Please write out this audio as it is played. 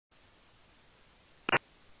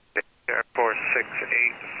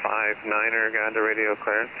6859er, Gander radio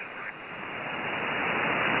clearance.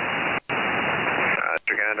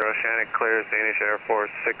 Gander Oceanic clears Danish Air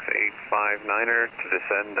Force 6859er to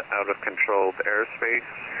descend out of controlled airspace,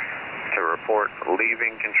 to report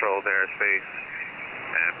leaving controlled airspace,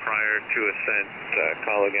 and prior to ascent,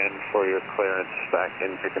 call again for your clearance back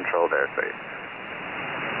into controlled airspace.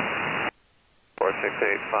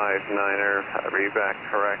 46859er, read back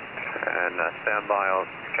correct, and stand by. I'll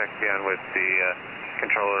check again with the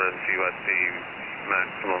controller and see what the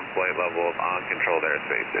maximum flight level of uncontrolled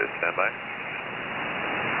airspace is. Stand by.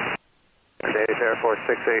 Danish Air Force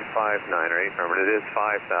 6859er, remember it is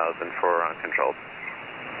 5,000 for uncontrolled.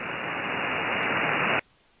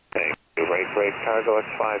 Thank you. Break, Cargo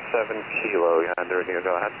X57 Kilo, Gander radio,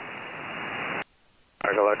 go ahead.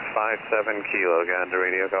 Cargo X57 Kilo, Gander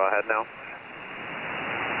radio, go ahead now.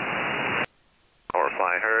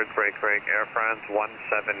 Overfly heard, break, Air France 178,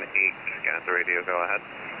 Gander radio, go ahead.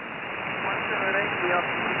 178, we have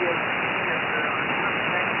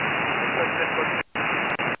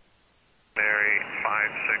Mary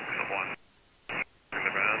 561. In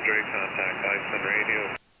the boundary, contact Iceland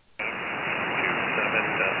radio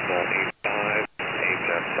 27.85,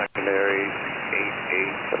 HF secondary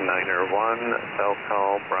 88901, cell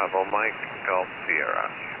call Bravo Mike, Golf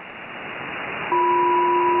Sierra.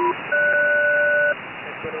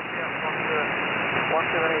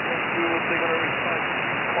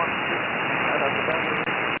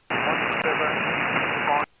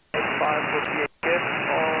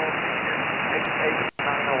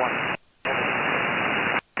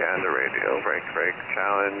 Gander radio, break,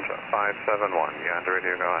 challenge 571. Gander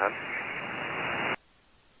radio, go ahead.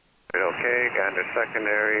 Okay, Gander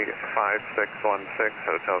secondary 5616,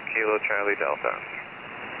 Hotel Kilo Charlie Delta.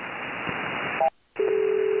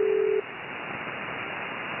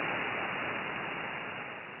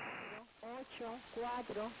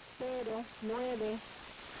 Cuatro, 0, 9,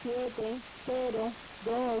 7, 0,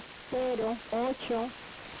 2, 0, 8,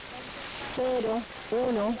 0,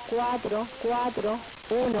 1, 4, 4,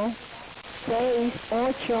 1, 6,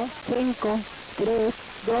 8, 5, 3,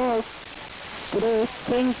 2, 3,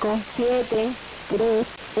 5, 7, 3,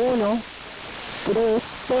 1, 3,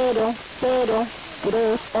 0, 0,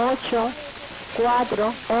 3, 8,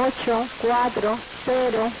 4, 8, 4,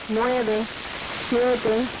 0, 9,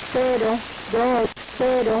 7, 0, 2,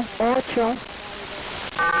 0, 8.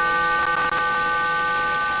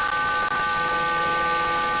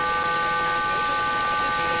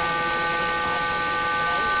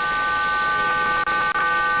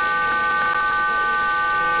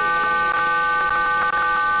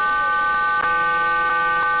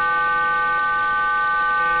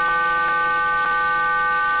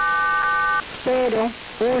 Cero,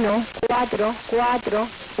 1, 4, 4,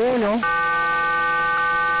 1.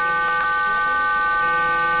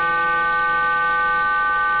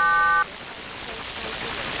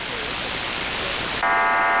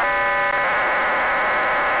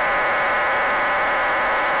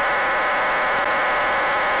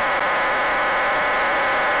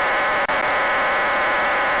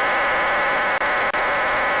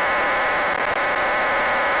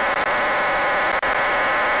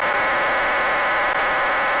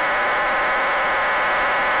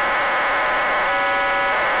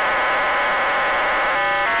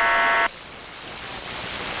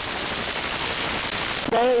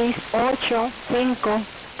 Seis, 8,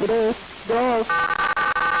 5, 3, 2.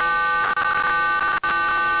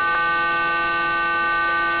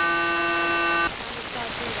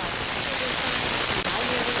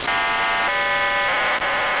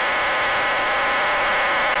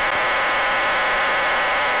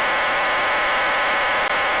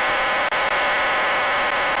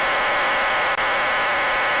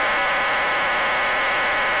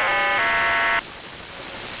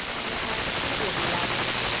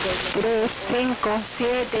 Tres, 5,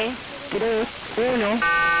 7, 3, 1.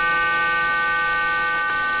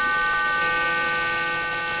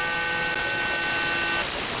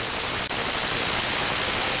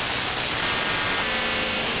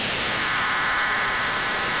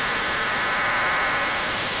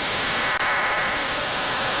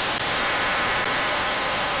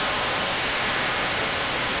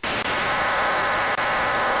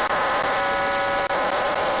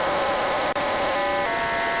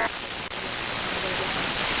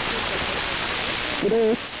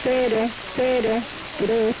 Tres, 0, 0,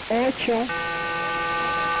 3, 8.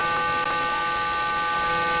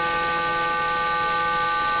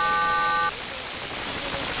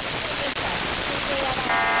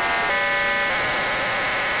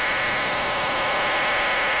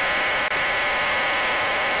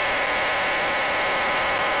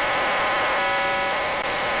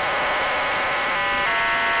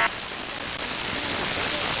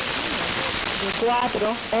 4,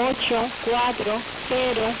 8, 4, 0,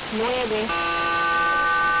 9.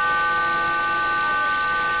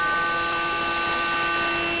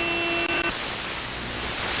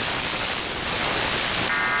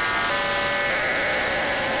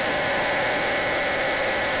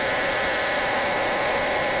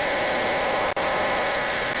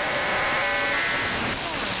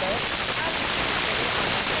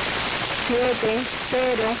 Siete,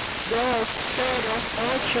 0, 2, 0,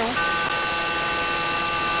 8.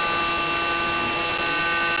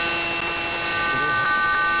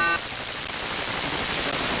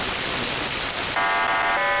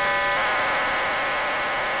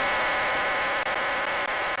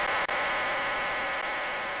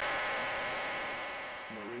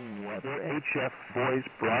 Marine Weather HF Voice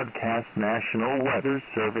Broadcast National Weather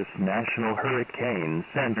Service National Hurricane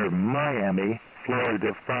Center Miami,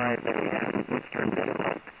 Florida 5 a.m. Eastern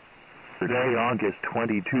Daylight. Today, August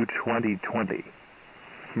 22, 2020.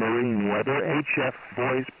 Marine Weather HF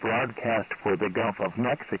Voice Broadcast for the Gulf of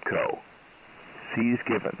Mexico. Seas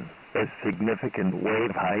given a significant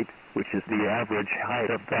wave height, which is the average height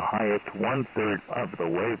of the highest 1/3 of the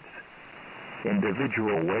waves.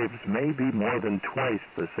 Individual waves may be more than twice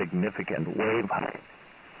the significant wave height.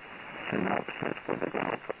 Synopsis for the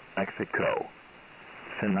Gulf of Mexico.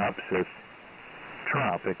 Synopsis.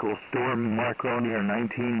 Tropical storm Marco near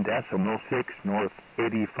 19.6 north,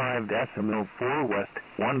 85.4 west,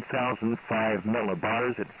 1005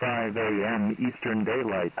 millibars at 5 a.m. Eastern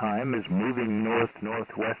Daylight Time is moving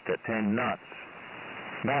north-northwest at 10 knots.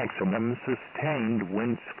 Maximum sustained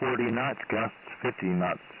winds 40 knots, gusts 50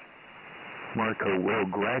 knots. Marco will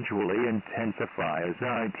gradually intensify as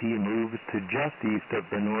IT moves to just east of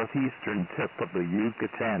the northeastern tip of the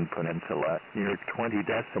Yucatan Peninsula near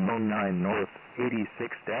 20.9 north,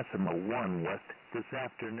 86.1 west this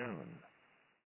afternoon.